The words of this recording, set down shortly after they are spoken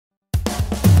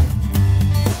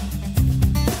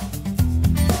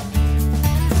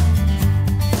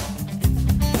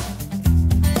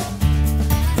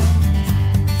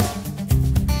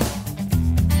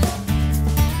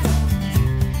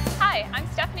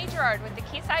Gerard with the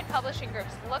Quayside Publishing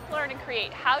Group's Look, Learn, and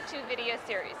Create How-To video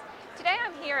series. Today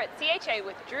I'm here at CHA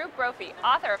with Drew Brophy,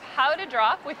 author of How to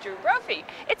Draw with Drew Brophy.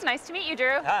 It's nice to meet you,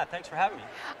 Drew. Thanks for having me.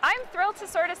 I'm thrilled to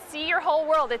sort of see your whole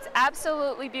world. It's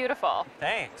absolutely beautiful.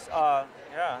 Thanks.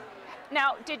 Yeah.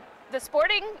 Now, did the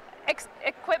sporting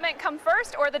equipment come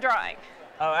first or the drawing?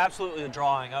 Oh, absolutely the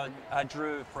drawing. I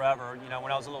drew forever. You know,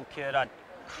 when I was a little kid, I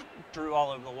drew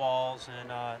all over the walls, and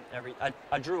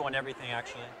I drew on everything,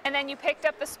 actually. And then you picked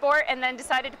up the sport and then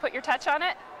decided to put your touch on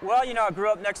it? Well, you know, I grew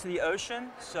up next to the ocean,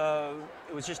 so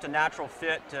it was just a natural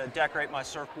fit to decorate my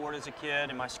surfboard as a kid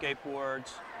and my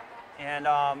skateboards. And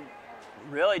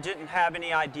really didn't have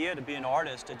any idea to be an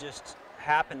artist. It just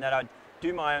happened that I'd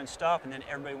do my own stuff, and then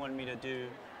everybody wanted me to do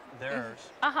theirs.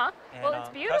 Uh-huh. Well, it's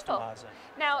beautiful. Customize it.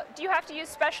 Now, do you have to use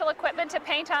special equipment to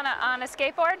paint on a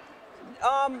skateboard?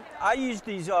 I use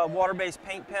these water-based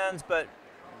paint pens, but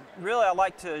really I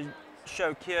like to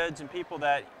show kids and people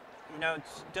that, you know, it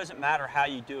doesn't matter how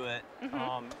you do it. It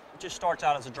just starts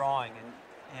out as a drawing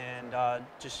and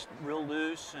just real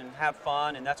loose and have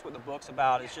fun, and that's what the book's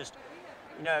about. It's just,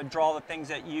 you know, draw the things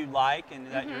that you like and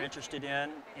that you're interested in,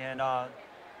 and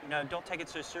you know, don't take it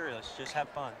so serious. Just have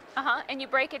fun. And you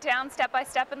break it down step by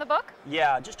step in the book?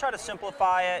 Yeah, just try to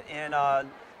simplify it and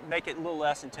make it a little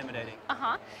less intimidating.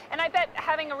 And I bet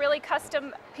having a really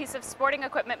custom piece of sporting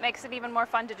equipment makes it even more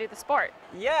fun to do the sport.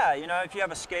 Yeah, you know, if you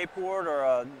have a skateboard or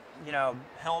a, you know,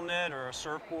 helmet or a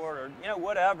surfboard or, you know,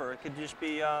 whatever. It could just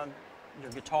be your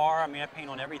guitar. I mean, I paint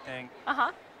on everything.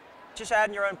 Just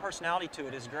adding your own personality to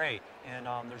it is great. And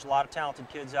there's a lot of talented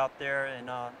kids out there, and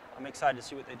I'm excited to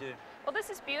see what they do. Well,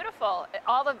 this is beautiful.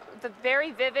 All the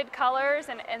very vivid colors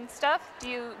and stuff. Do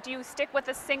you stick with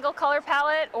a single color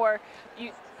palette, or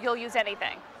you'll use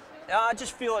anything? I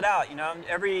just feel it out. You know,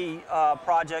 every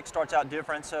project starts out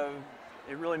different, so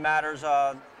it really matters.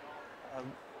 You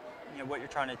know, what you're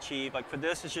trying to achieve. Like for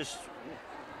this, it's just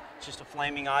a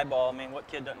flaming eyeball. I mean, what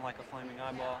kid doesn't like a flaming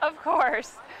eyeball? Of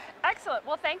course. Excellent.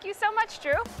 Well, thank you so much,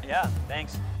 Drew. Yeah,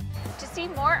 thanks. To see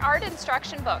more art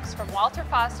instruction books from Walter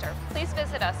Foster, please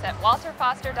visit us at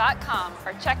walterfoster.com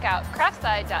or check out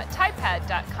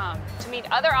craftside.typepad.com to meet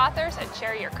other authors and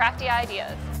share your crafty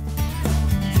ideas.